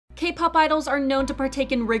K-pop idols are known to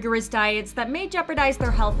partake in rigorous diets that may jeopardize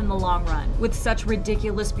their health in the long run. With such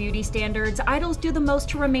ridiculous beauty standards, idols do the most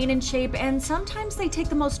to remain in shape, and sometimes they take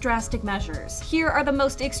the most drastic measures. Here are the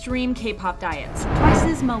most extreme K-pop diets.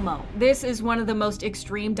 Twice's Momo. This is one of the most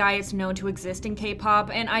extreme diets known to exist in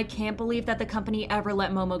K-pop, and I can't believe that the company ever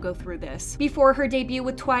let Momo go through this. Before her debut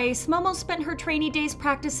with Twice, Momo spent her trainee days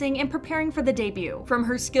practicing and preparing for the debut. From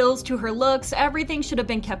her skills to her looks, everything should have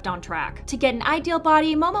been kept on track. To get an ideal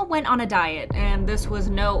body, Momo went on a diet, and this was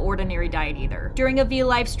no ordinary diet either. During a V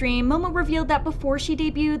live stream, Momo revealed that before she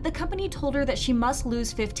debuted, the company told her that she must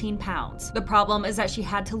lose 15 pounds. The problem is that she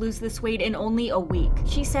had to lose this weight in only a week.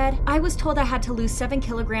 She said, "I was told I had to lose 7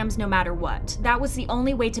 kilograms no matter what. That was the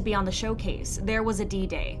only way to be on the showcase. There was a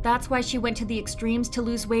D-Day." That's why she went to the extremes to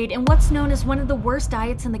lose weight in what's known as one of the worst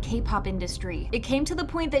diets in the K-pop industry. It came to the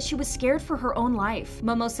point that she was scared for her own life.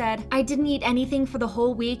 Momo said, "I didn't eat anything for the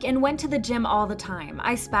whole week and went to the gym all the time.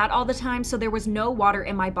 I spat all the time, so there was no water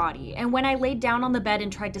in my body. And when I laid down on the bed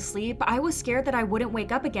and tried to sleep, I was scared that I wouldn't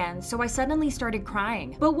wake up again, so I suddenly started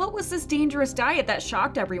crying." But what was this dangerous diet that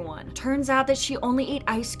shocked everyone? Turns out that she only ate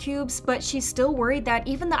ice cubes, but she's still worried that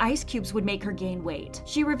even the ice cubes would make her gain weight.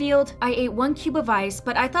 She revealed, "I ate 1 cube of ice,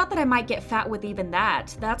 but I thought that I might get fat with even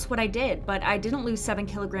that. That's what I did, but I didn't lose 7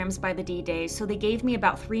 kilograms by the D-Day, so they gave me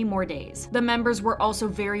about 3 more days." The members were also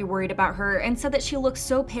very worried about her and said that she looked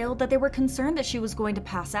so pale that they were concerned that she was going to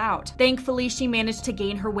pass out. Thankfully, she managed to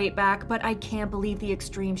gain her weight back, but I can't believe the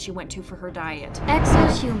extreme she went to for her diet. EXO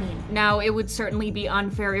Xiumin. Now, it would certainly be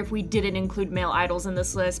unfair if we didn't include male idols in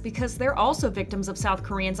this list because they're also victims of South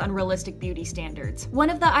Koreans' unrealistic beauty standards. One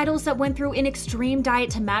of the idols that went through an extreme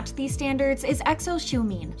diet to match these standards is EXO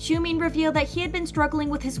Xiumin. Xiumin revealed that he had been struggling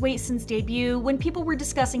with his weight since debut when people were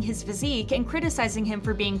discussing his physique and criticizing him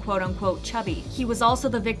for being quote-unquote chubby. He was also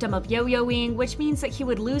the victim of yo-yoing, which means that he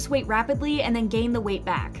would lose weight rapidly and then gain the weight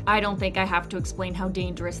back. I don't think I have to explain how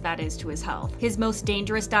dangerous that is to his health. His most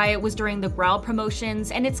dangerous diet was during the Growl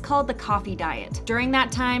promotions, and it's called the coffee diet. During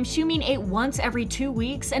that time, Xiumin ate once every 2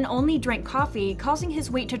 weeks and only drank coffee, causing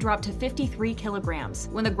his weight to drop to 53 kilograms.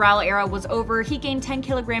 When the Growl era was over, he gained 10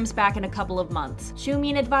 kilograms back in a couple of months.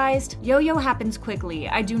 Xiumin advised, "Yo-yo happens quickly.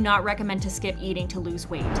 I do not recommend to skip eating to lose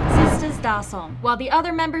weight." Sista's Dasom. While the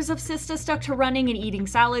other members of Sista stuck to running and eating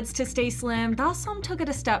salads to stay slim, Dasom took it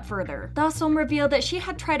a step further. Dasom revealed that she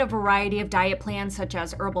had tried a variety of diet plans such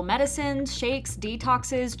as herbal medicines, shakes,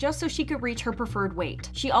 detoxes, just so she could reach her preferred weight.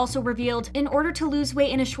 She also revealed, "In order to lose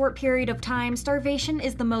weight in a short period of time, starvation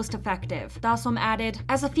is the most effective." Dasom added,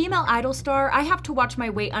 "As a female idol star, I have to watch my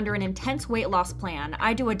weight under an intense weight loss plan.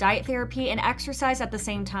 I do a diet therapy and exercise at the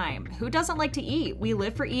same time. Who doesn't like to eat? We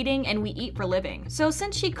live for eating and we eat for living." So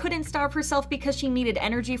since she couldn't starve herself because she needed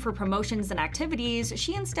energy for promotions and activities,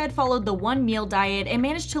 she instead followed the 1-meal diet and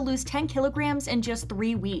managed to lose 10 kilograms in just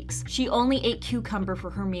 3 weeks. She only ate cucumber for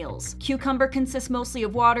her meals. Cucumber consists mostly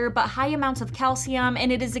of water but high amounts of calcium,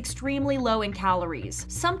 and it is extremely low in calories.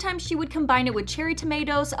 Sometimes she would combine it with cherry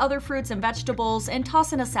tomatoes, other fruits and vegetables, and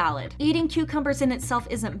toss in a salad. Eating cucumbers in itself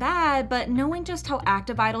isn't bad, but knowing just how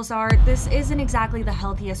active idols are, this isn't exactly the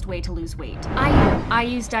healthiest way to lose weight.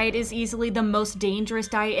 IU's diet is easily the most dangerous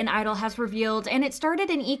diet an idol has revealed, and it started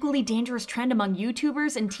an equally dangerous trend among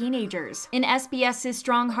YouTubers and teenagers. In SBS's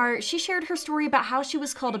Strong Heart, she shared her story about how she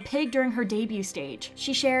was called a pig during her debut stage.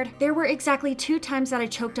 She shared, "There were exactly 2 times that I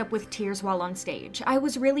choked up with tears while on stage. I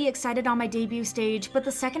was really excited on my debut stage, but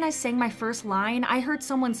the second I sang my first line, I heard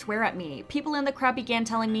someone swear at me. People in the crowd began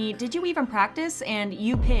telling me, 'Did you even practice?' and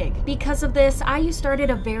 'You pig.' Because of this, IU started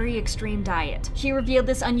a very extreme diet." She revealed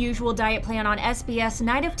this unusual diet plan on SBS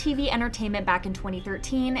Night of TV Entertainment back in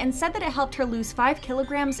 2013 and said that it helped her lose 5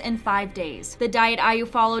 kilograms in 5 days. The diet IU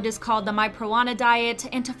followed is called the My Proana diet,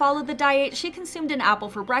 and to follow the diet, she consumed an apple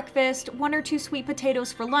for breakfast, 1 or 2 sweet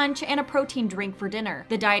potatoes for lunch, and a protein drink for dinner.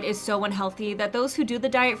 The diet is so unhealthy that those who do the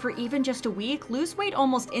diet for even just a week lose weight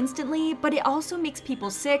almost instantly, but it also makes people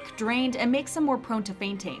sick, drained, and makes them more prone to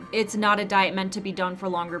fainting. It's not a diet meant to be done for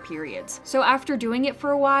longer periods. So after doing it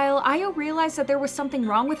for a while, IU realized that there was something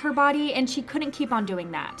wrong with her body and she couldn't keep on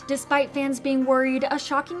doing that. Despite fans being worried, a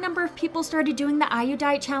shocking number of people started doing the IU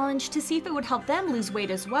diet challenge to see if it would help them lose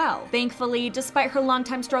weight as well. Thankfully, despite her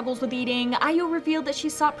longtime struggles with eating, IU revealed that she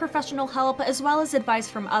sought professional help as well as advice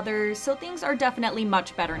from others, so things are definitely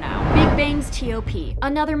much better now. Big Bang's T.O.P.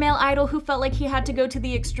 Another male idol who felt like he had to go to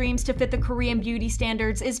the extremes to fit the Korean beauty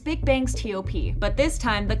standards is Big Bang's T.O.P. But this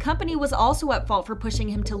time, the company was also at fault for pushing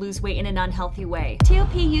him to lose weight in an unhealthy way.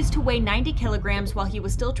 T.O.P. used to weigh 90 kilograms while he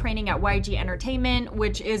was still training at YG Entertainment,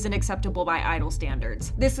 which isn't acceptable by idol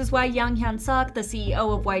standards. This is why Young Hyun-suk, the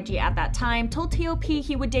CEO of YG at that time, told T.O.P.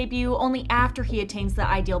 he would debut only after he attains the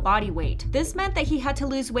ideal body weight. This meant meant that he had to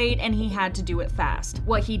lose weight and he had to do it fast.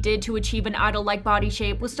 What he did to achieve an idol-like body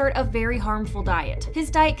shape was start a very harmful diet. His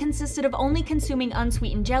diet consisted of only consuming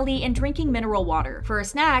unsweetened jelly and drinking mineral water. For a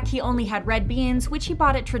snack, he only had red beans, which he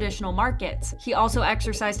bought at traditional markets. He also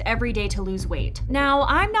exercised every day to lose weight. Now,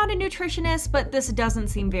 I'm not a nutritionist, but this doesn't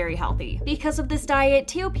seem very healthy. Because of this diet,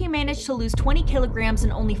 TOP managed to lose 20 kilograms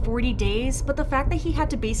in only 40 days, but the fact that he had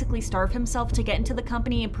to basically starve himself to get into the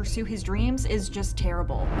company and pursue his dreams is just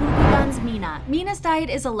terrible. Gun's Mina. Mina's diet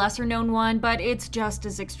is a lesser known one, but it's just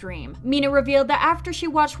as extreme. Mina revealed that after she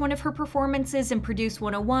watched one of her performances in Produce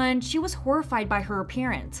 101, she was horrified by her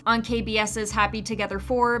appearance. On KBS's Happy Together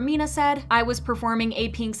 4, Mina said, "I was performing A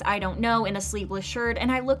Pink's I Don't Know in a sleeveless shirt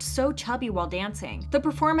and I looked so chubby while dancing. The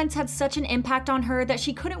performance had such an impact on her that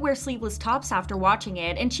she couldn't wear sleeveless tops after watching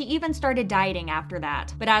it, and she even started dieting after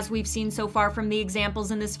that." But as we've seen so far from the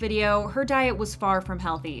examples in this video, her diet was far from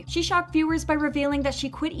healthy. She shocked viewers by revealing that she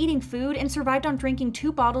quit eating food and survived on drinking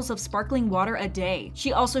 2 bottles of sparkling water a day.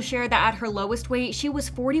 She also shared that at her lowest weight, she was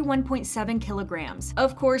 41.7 kilograms.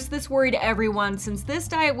 Of course, this worried everyone since this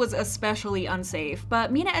diet was especially unsafe,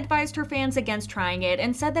 but Mina advised her fans against trying it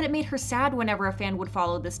and said that it made her sad whenever a fan would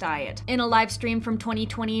follow this diet. In a live stream from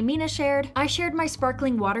 2020, Mina shared, "I shared my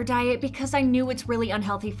sparkling water diet because I knew it's really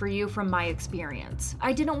unhealthy for you from my experience.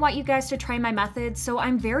 I didn't want you guys to try my methods, so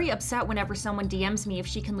I'm very upset whenever someone DMs me if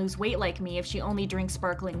she can lose weight like me if she only drinks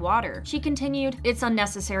sparkling water." She continued, "It's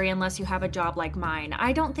unnecessary unless you have a job like mine.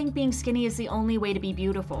 I don't think being skinny is the only way to be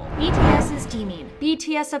beautiful." BTS's Jimin.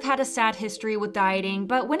 BTS have had a sad history with dieting,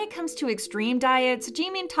 but when it comes to extreme diets,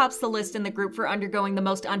 Jimin tops the list in the group for undergoing the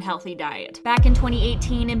most unhealthy diet. Back in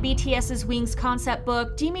 2018, in BTS's Wings concept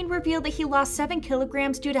book, Jimin revealed that he lost 7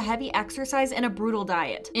 kilograms due to heavy exercise and a brutal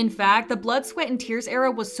diet. In fact, the blood, sweat, and tears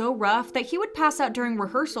era was so rough that he would pass out during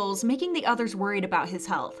rehearsals, making the others worried about his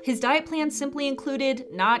health. His diet plan simply included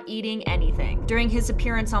not eating anything. During his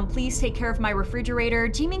appearance on Please Take Care of My Refrigerator,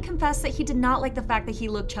 Jimin confessed that he did not like the fact that he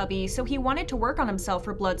looked chubby, so he wanted to work on himself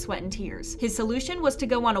for blood, sweat, and tears. His solution was to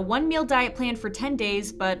go on a 1-meal diet plan for 10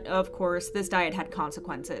 days, but of course, this diet had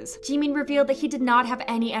consequences. Jimin revealed that he did not have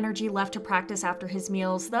any energy left to practice after his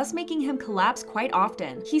meals, thus making him collapse quite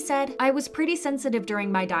often. He said, "I was pretty sensitive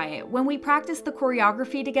during my diet. When we practiced the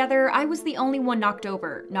choreography together, I was the only one knocked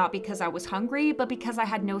over, not because I was hungry, but because I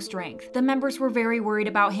had no strength. The members were very worried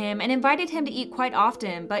about him and invited him to eat quite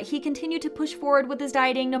often, but he continued to push forward with his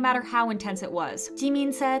dieting no matter how intense it was."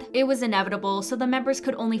 Jimin said, "It was inevitable, so the members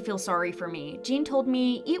could only feel sorry for me. Jin told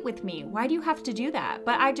me, 'Eat with me, why do you have to do that?'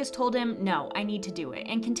 But I just told him, no, I need to do it,"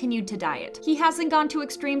 and continued to diet. He hasn't gone to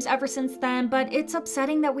extremes ever since then, but it's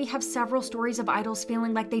upsetting that we have several stories of idols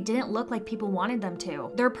feeling like they didn't look like people wanted them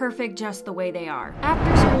to. They're perfect just the way they are.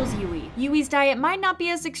 After School's Yui. Yui's diet might not be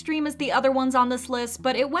as extreme as the other ones on this list,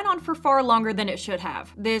 but it went on for far longer than it should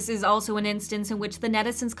have. This is also an instance in which the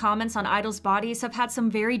netizens' comments on idols' bodies have had some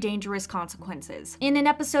very dangerous consequences. In an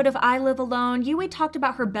episode of I Live Alone, Yui talked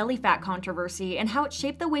about her belly fat controversy and how it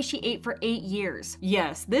shaped the way she ate for 8 years.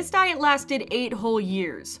 Yes, this diet lasted 8 whole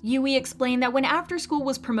years. Yui explained that when After School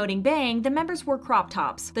was promoting Bang, the members wore crop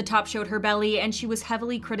tops. The top showed her belly, and she was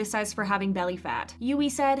heavily criticized for having belly fat. Yui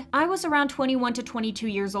said, "I was around 21 to 22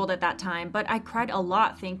 years old at that time, but I cried a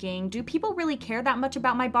lot thinking, do people really care that much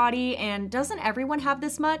about my body, and doesn't everyone have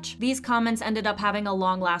this much?" These comments ended up having a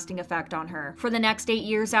long-lasting effect on her. For the next 8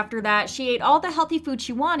 years after that, she ate all the healthy food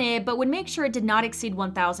she wanted, but would make sure it did not exceed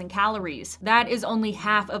 1,000 calories. That is only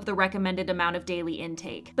half of the recommended amount of daily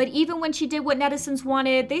intake. But even when she did what netizens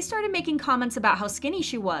wanted, they started making comments about how skinny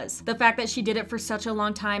she was. The fact that she did it for such a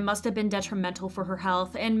long time must have been detrimental for her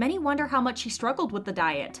health, and many wonder how much she struggled with the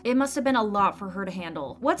diet. It must have been a lot for her to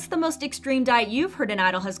handle. What's the most extreme diet you've heard an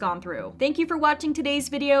idol has gone through? Thank you for watching today's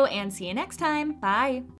video, and see you next time. Bye!